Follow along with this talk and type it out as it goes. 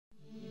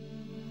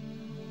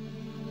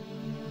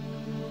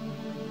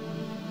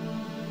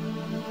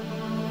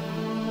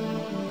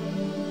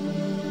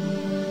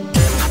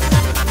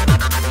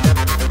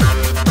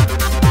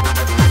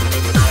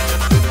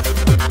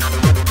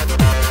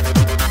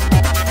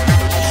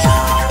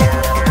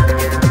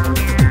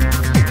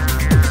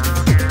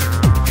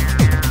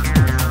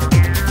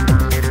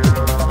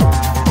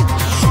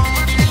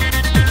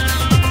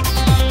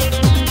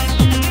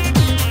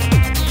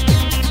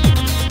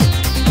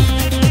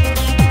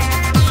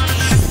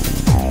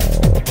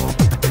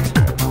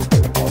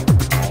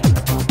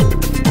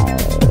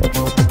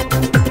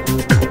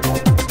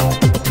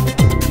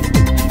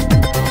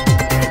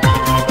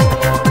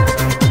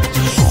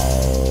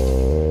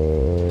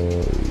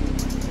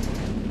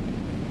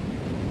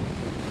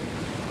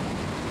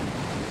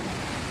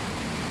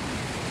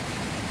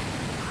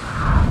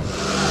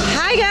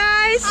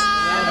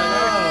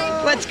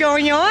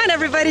going on?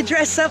 Everybody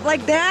dressed up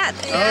like that?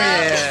 Oh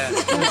yeah,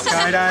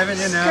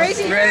 skydiving, you know,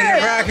 crazy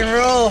ready to rock and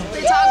roll.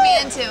 They talked me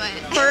into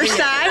it. First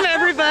time,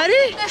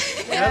 everybody?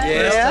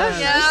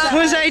 Yeah.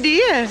 Whose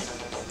idea?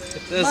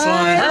 This one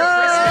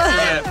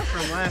yeah,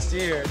 from last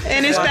year.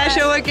 Any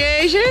special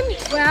occasion?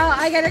 Well,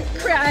 I got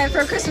for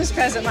a Christmas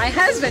present. My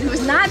husband,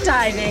 who's not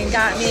diving,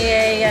 got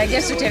me a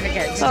gift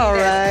certificate. All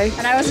right.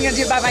 And I wasn't going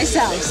to do it by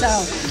myself, so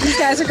these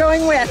guys are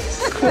going with.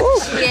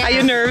 Yeah. Are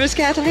you nervous,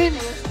 Kaitlyn?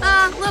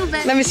 A little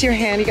bit. Let me see your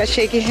hand. You got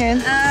shaky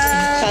hand?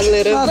 A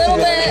little. A little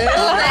bit.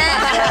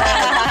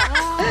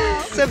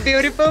 It's a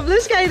beautiful blue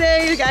sky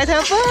day. You guys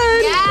have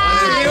fun. Yeah.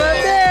 See you up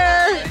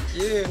there. Thank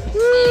you.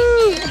 Woo.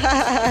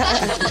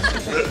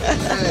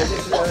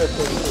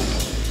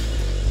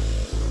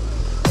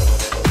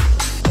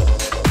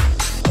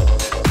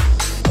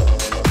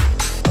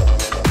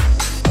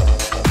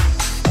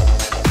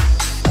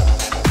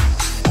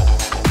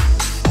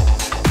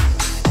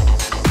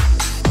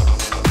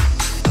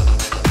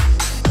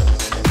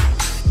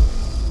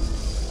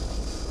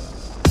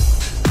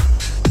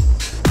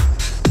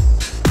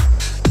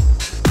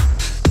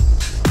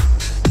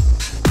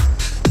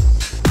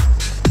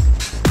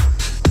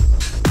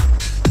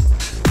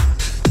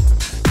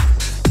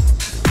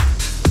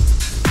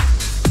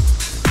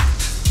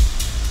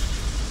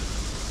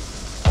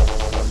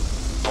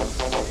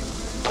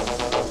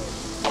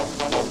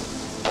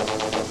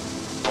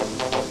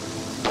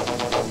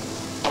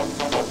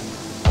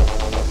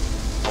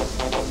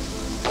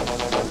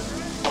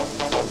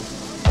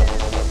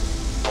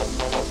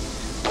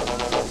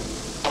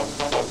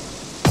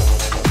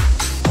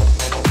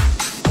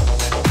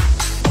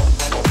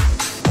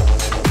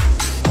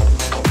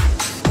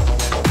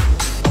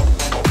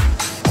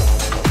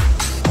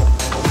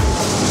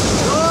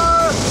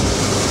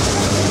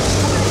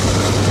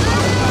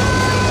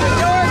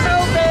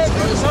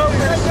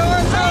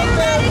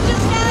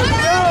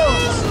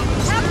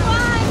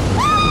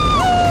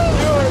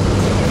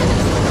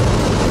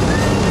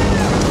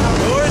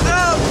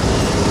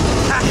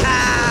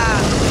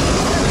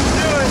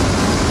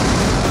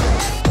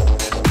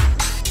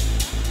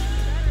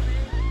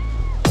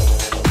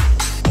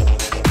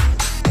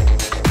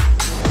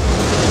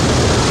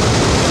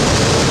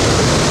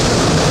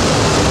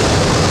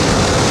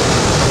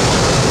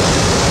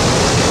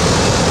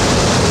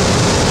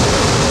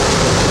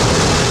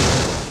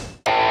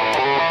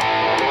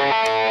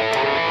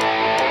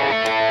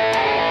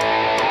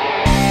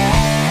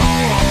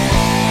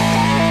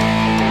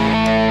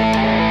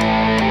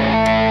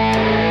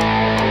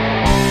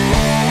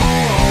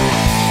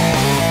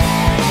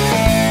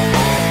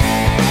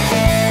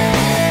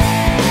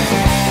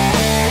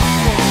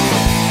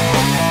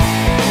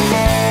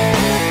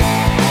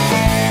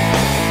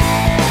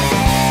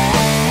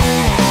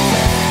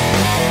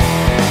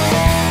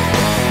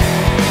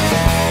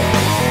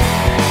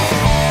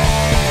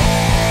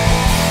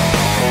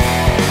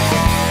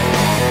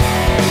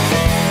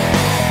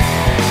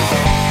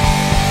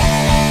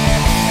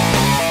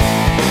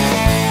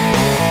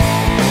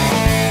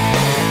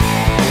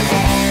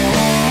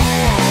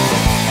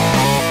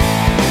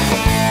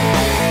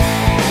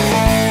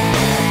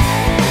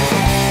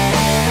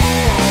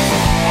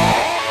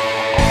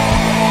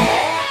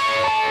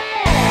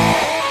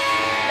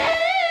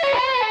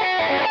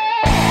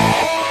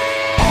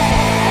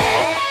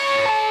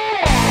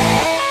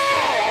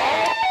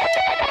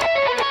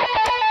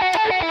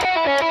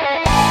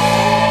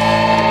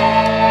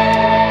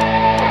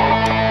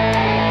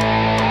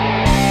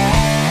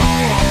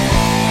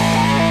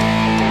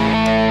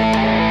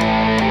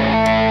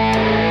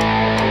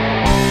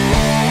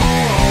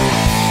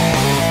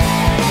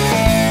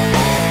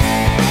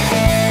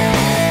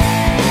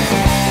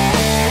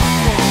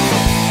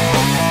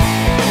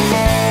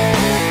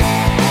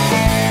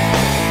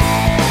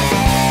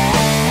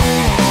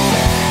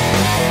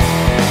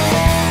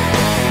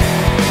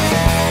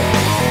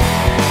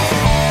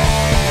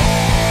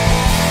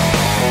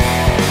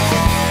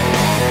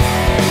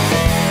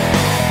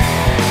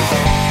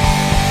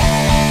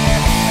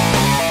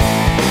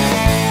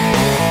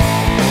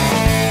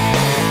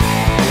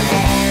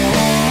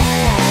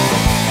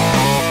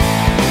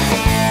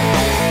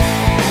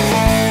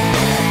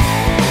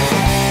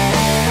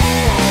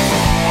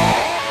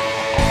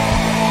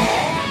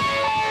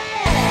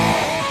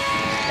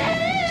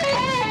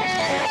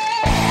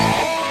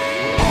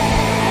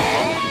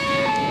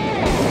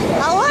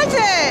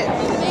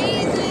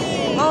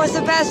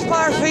 the best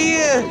part for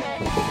you?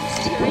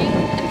 Steering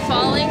and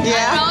falling.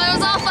 Yeah. I don't know, it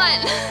was all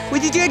fun.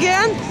 Would you do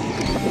again?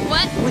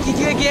 What? Would you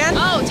do again?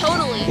 Oh,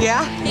 totally.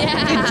 Yeah?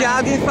 Yeah. Good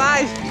job, you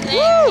 5. Thank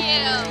Woo!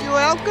 you. You're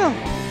welcome.